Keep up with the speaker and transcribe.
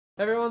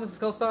Hey everyone, this is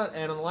Kuddlesnot,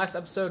 and on the last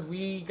episode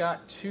we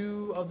got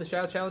 2 of the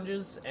Shadow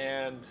Challenges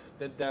and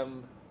did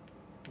them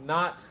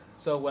not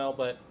so well,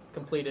 but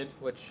completed,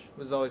 which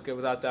was always good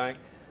without dying.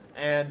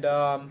 And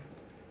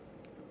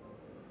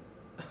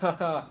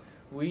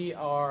we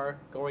are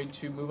going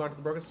to move on to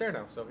the Broken Stair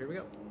now, so here we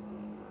go.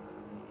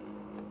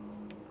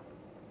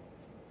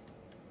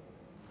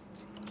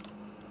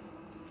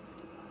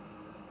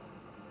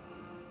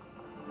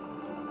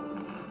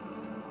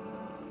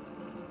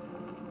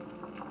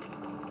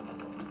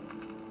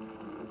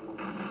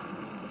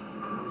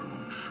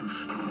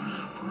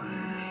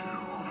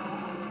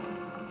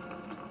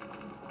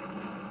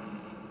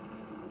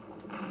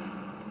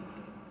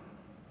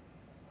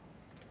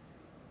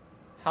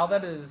 How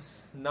that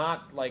is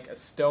not like a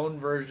stone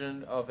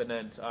version of an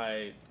ent,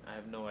 I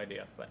have no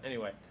idea. But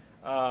anyway,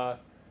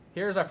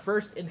 here's our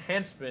first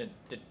enhancement.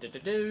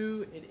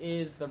 It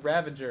is the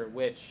Ravager,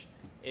 which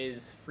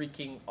is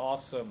freaking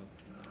awesome.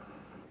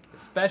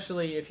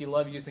 Especially if you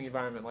love using the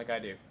environment like I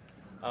do.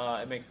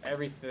 It makes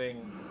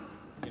everything,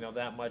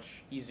 that much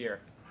easier.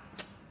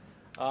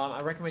 I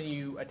recommend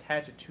you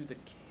attach it to the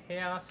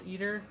Chaos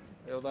Eater,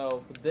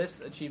 although with this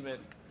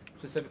achievement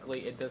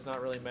specifically, it does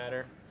not really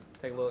matter.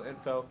 Take a little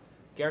info.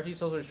 Guaranteed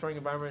souls for destroying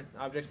environment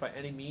objects by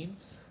any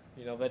means.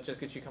 That just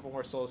gets you a couple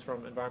more souls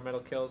from environmental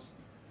kills.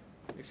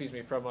 Excuse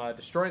me, from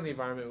destroying the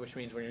environment, which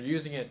means when you're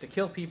using it to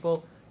kill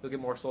people, you'll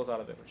get more souls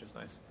out of it, which is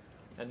nice.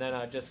 And then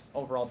just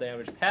overall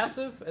damage.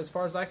 Passive, as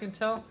far as I can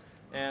tell,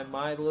 and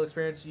my little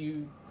experience,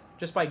 the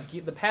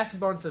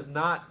passive bonus this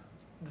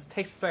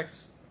takes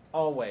effects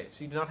always.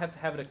 So you do not have to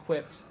have it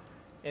equipped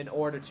in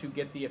order to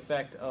get the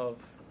effect of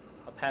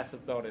a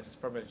passive bonus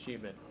from an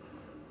achievement.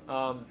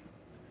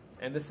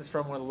 And this is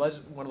from one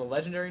of the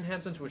legendary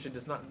enhancements, which it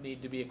does not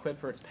need to be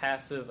equipped for its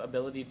passive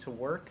ability to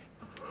work.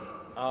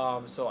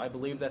 So I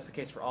believe that's the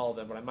case for all of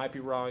them, but I might be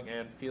wrong,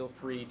 and feel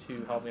free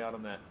to help me out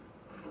on that.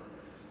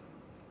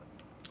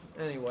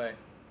 Anyway.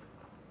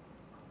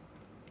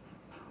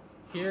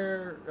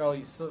 And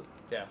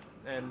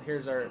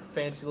here's our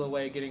fancy little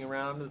way of getting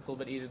around. It's a little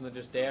bit easier than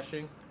just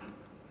dashing.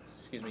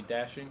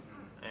 Dashing.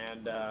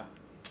 And,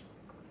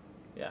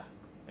 yeah.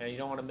 And you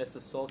don't want to miss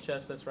the soul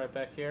chest that's right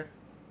back here.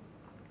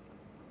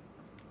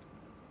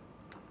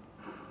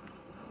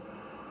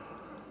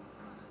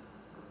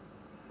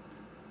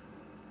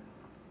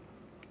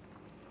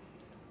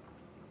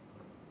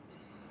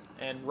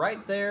 And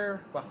right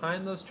there,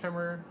 behind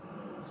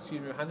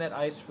behind that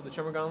ice for the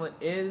Tremor Gauntlet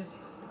is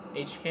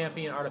a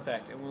champion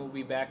artifact, and we'll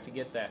be back to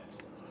get that.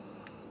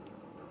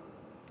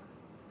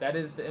 That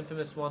is the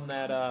infamous one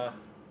that,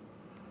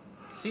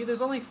 see,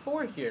 there's only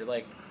 4 here.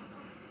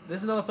 This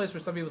is another place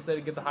where some people say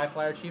to get the High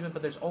Flyer achievement,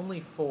 but there's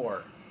only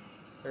 4.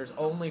 There's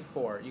only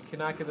 4. You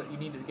cannot get you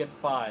need to get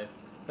 5.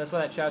 That's why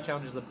that Shadow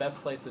Challenge is the best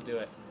place to do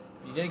it.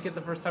 If you didn't get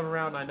the first time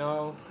around, I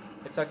know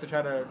it sucks to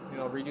try to,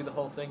 redo the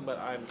whole thing, but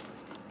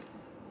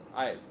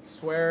I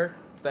swear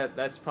that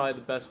that's probably the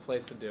best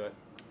place to do it.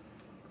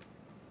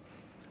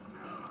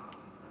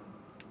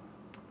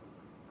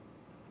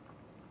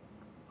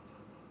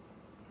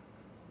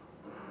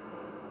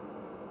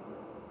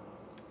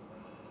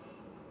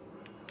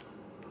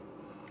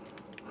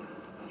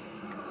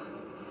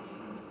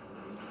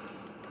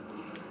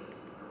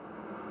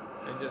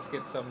 And just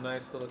get some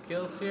nice little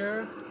kills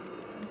here.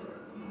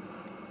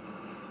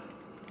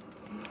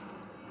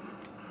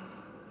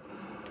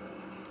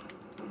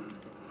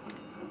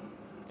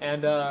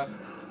 And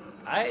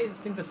I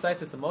think the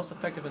scythe is the most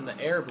effective in the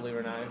air, believe it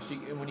or not.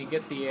 When you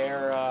get the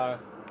air,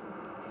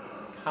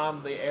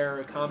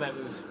 combat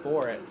moves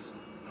for it,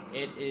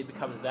 it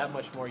becomes that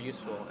much more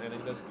useful, and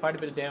it does quite a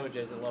bit of damage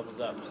as it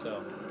levels up.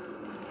 So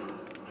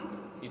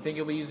you think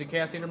you'll be using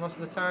Chaos Eater most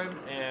of the time,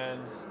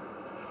 and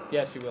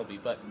yes, you will be,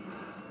 but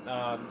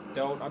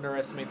don't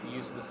underestimate the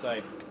use of the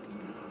scythe.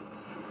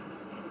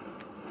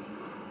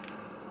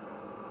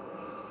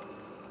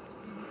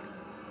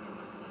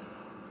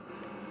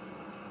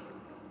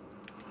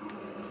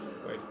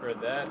 For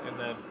that, and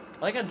then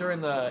like during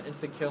the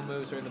instant kill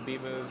moves or in the B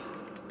moves,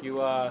 you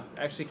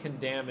actually can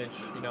damage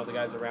the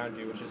guys around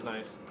you, which is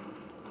nice.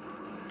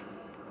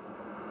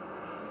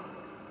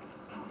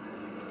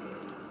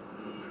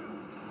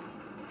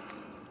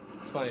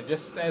 It's funny,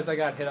 just as I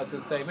got hit, I was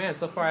gonna say, man,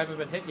 so far I haven't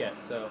been hit yet,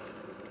 so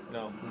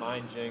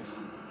mind jinx.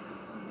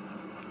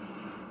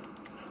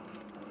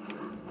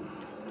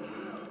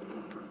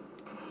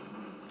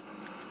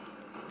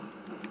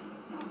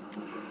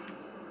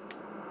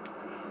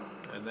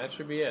 And that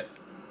should be it.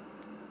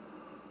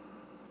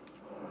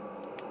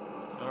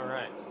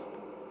 Alright.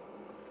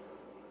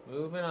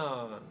 Moving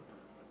on.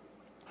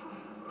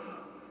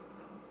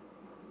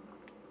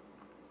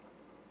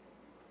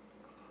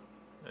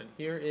 And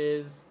here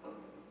is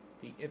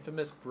the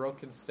infamous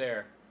Broken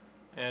Stair.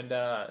 And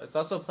it's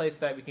also a place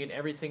that we can get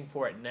everything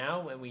for it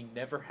now, and we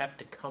never have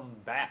to come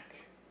back.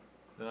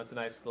 And that's a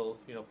nice little,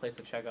 place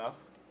to check off.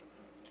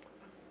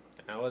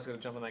 And I was going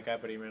to jump on that guy,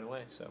 but he ran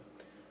away, so.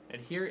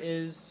 And here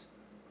is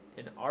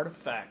an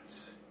artifact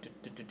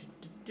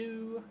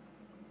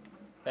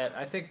that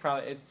I think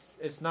probably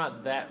it's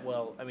not that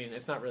well. I mean,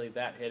 it's not really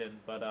that hidden,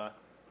 but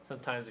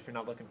sometimes if you're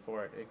not looking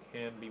for it, it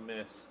can be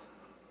missed.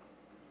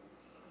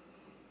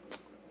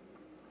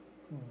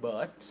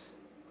 But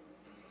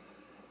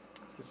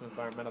do some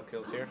environmental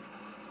kills here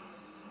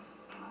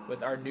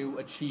with our new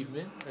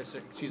achievement, or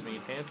excuse me,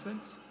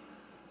 enhancements.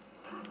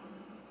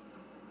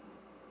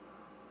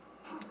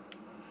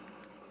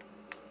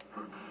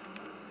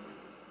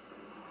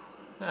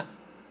 Ha!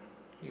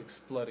 You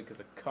exploded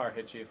because a car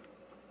hit you.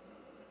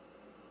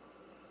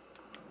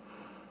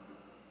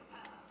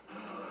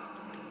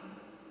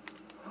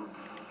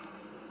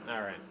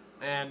 Alright,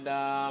 and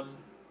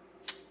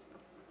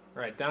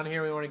right, down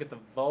here we want to get the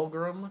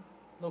Vulgrim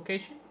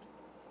location.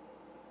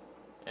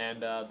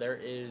 And there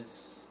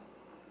is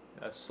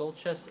a soul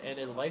chest and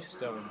a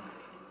lifestone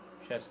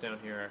chest down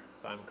here,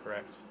 if I'm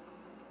correct.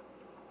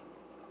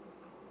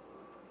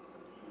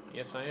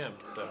 Yes, I am,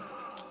 so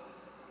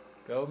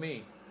go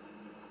me.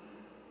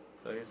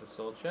 So here's the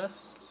soul chest.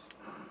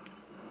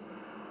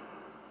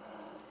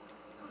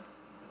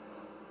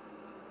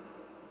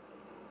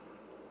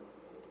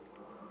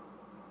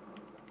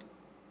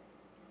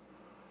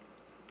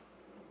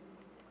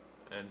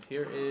 And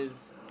here is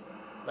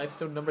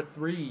lifestone number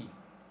 3.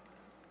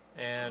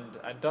 And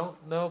I don't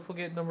know if we'll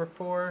get number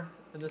 4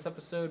 in this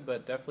episode,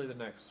 but definitely the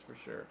next for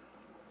sure.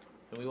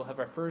 And we will have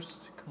our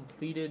first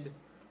completed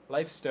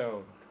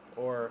lifestone,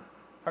 or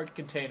heart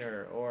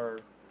container, or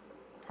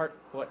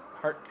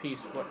heart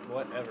piece,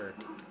 whatever.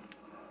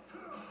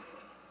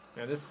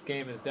 Now this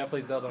game is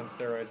definitely Zelda on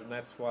steroids, and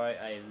that's why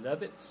I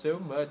love it so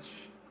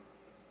much.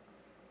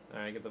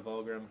 Alright, get the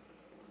Vulgrim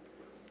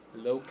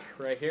Loke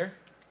right here.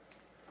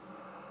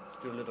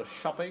 Let's do a little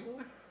shopping.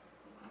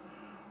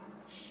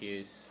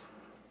 Shoes.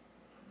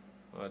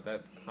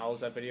 How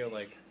was that video?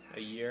 Like a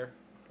year?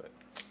 But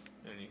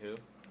anywho.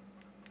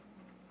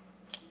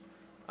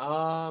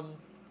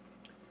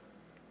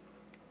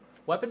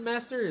 Weapon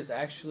Master is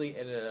actually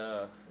an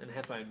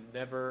enhancement I've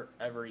never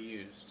ever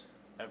used.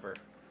 Ever.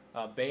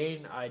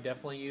 Bane I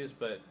definitely use,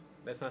 but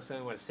that's not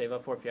something I want to save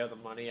up for. If you have the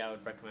money, I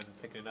would recommend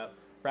picking it up.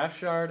 Wrath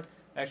Shard,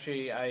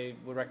 actually I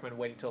would recommend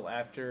waiting until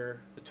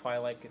after the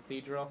Twilight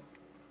Cathedral.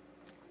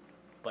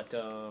 But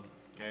of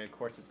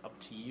course it's up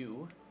to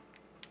you.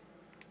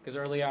 Because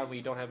early on, when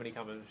you don't have any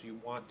combos, you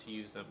want to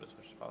use them as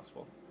much as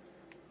possible.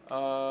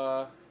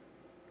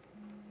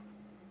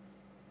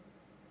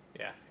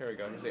 Yeah, here we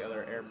go. Here's the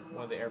other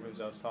one of the air moves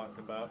I was talking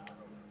about.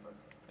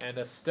 And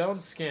a stone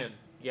skin.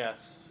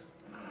 Yes,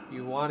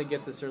 you want to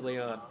get this early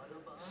on.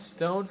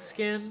 Stone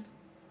skin,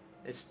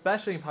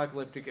 especially in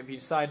Apocalyptic, if you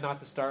decide not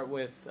to start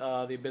with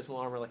the Abysmal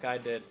Armor like I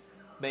did,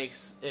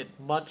 makes it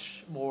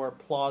much more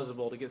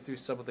plausible to get through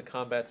some of the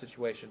combat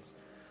situations.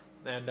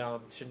 And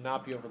should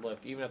not be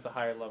overlooked, even at the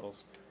higher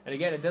levels. And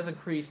again, it does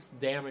increase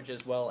damage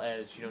as well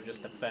as, you know,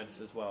 just defense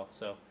as well.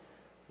 So,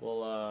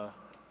 we'll,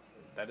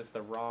 that is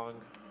the wrong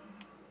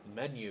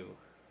menu.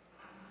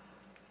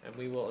 And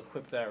we will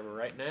equip that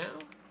right now.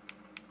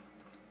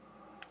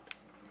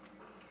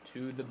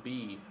 To the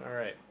B.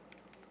 Alright.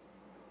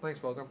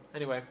 Thanks, Vulgrim.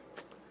 Anyway.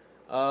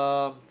 See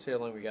how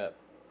long we got.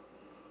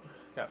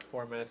 Got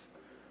 4 minutes.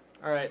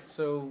 Alright,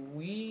 so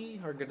we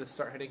are going to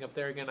start heading up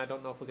there again. I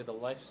don't know if we'll get the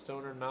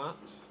Lifestone or not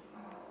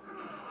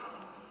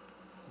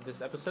this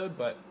episode,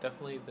 but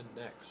definitely the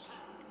next.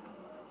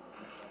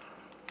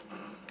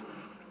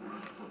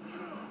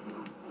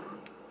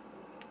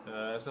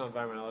 There's no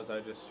environmental as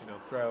I just, you know,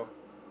 throw.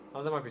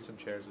 Oh, there might be some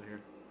chairs in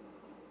here.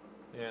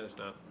 Yeah, there's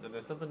not. And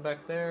there's nothing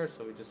back there,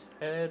 so we just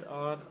head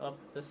on up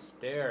the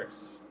stairs.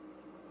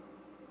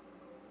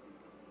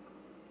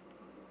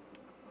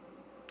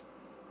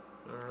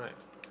 Alright.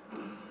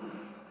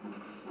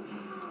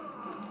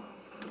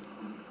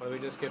 What do we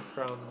just get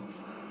from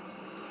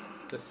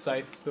the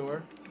Scythe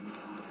store?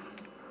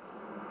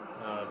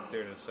 Do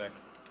it in a sec.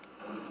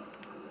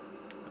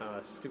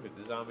 Stupid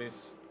zombies.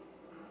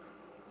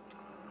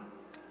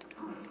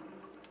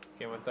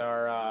 Okay, with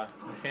our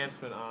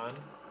enhancement on,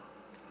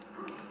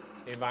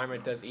 the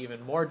environment does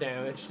even more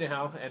damage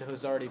now, and it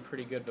was already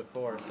pretty good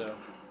before, so.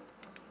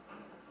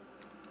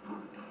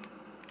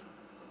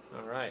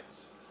 Alright,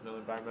 another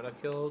environmental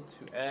kill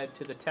to add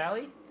to the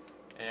tally,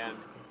 and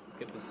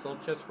get the soul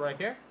chest right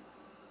here.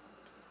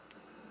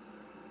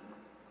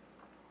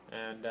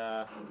 And,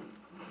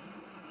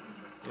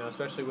 you know,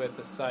 especially with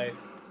the scythe,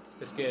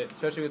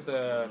 especially with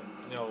the,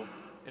 you know,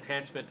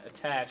 enhancement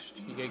attached,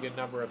 you get a good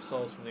number of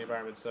souls from the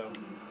environment, so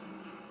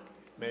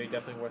maybe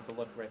definitely worth a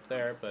look right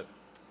there. But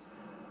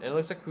and it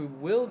looks like we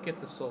will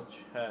get the soul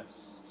chest,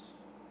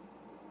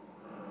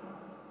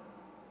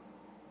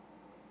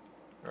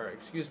 or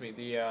excuse me,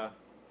 the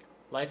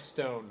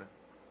lifestone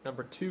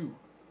number 2,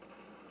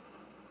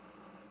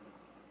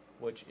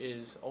 which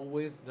is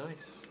always nice.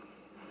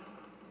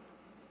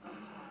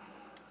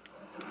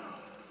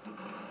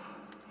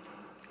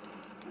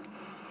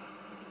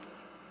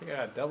 I think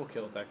I got a double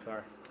kill with that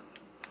car.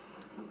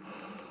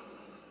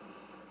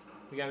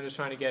 Again, I'm just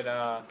trying to get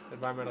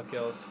environmental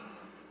kills,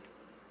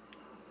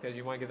 because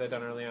you want to get that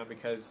done early on,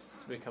 because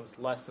it becomes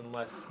less and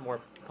less more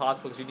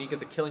possible, because you need to get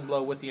the killing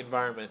blow with the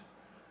environment.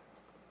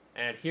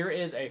 And here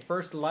is a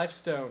first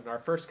lifestone, our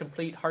first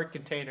complete heart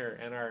container,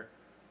 and our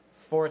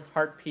 4th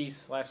heart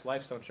piece /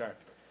 lifestone shard.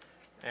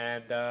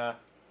 And,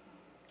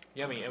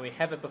 yummy. And we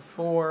have it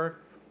before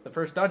the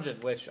first dungeon,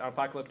 which on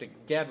Apocalyptic,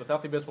 again,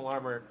 without the Abysmal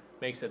Armor,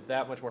 makes it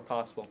that much more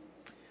possible.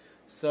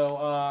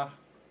 So,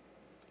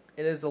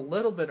 it is a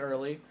little bit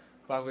early,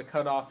 but I'm going to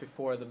cut off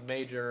before the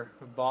major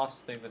boss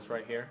thing that's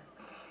right here.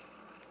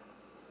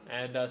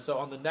 And so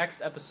on the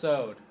next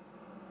episode,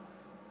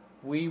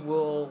 we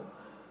will...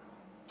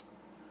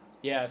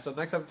 Yeah, so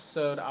next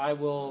episode I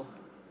will...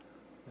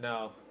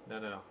 No.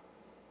 I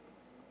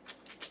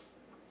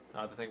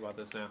have to think about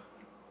this now.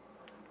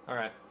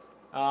 Alright.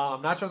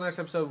 I'm not sure on the next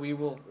episode we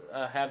will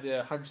have the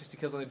 160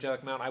 kills on the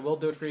Angelic Mount. I will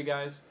do it for you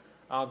guys.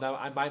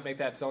 I might make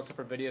that its own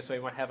separate video, so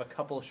you might have a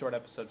couple of short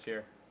episodes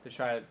here to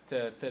try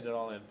to fit it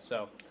all in.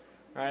 So,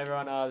 alright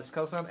everyone, this is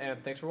Kuddlesnot,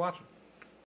 and thanks for watching.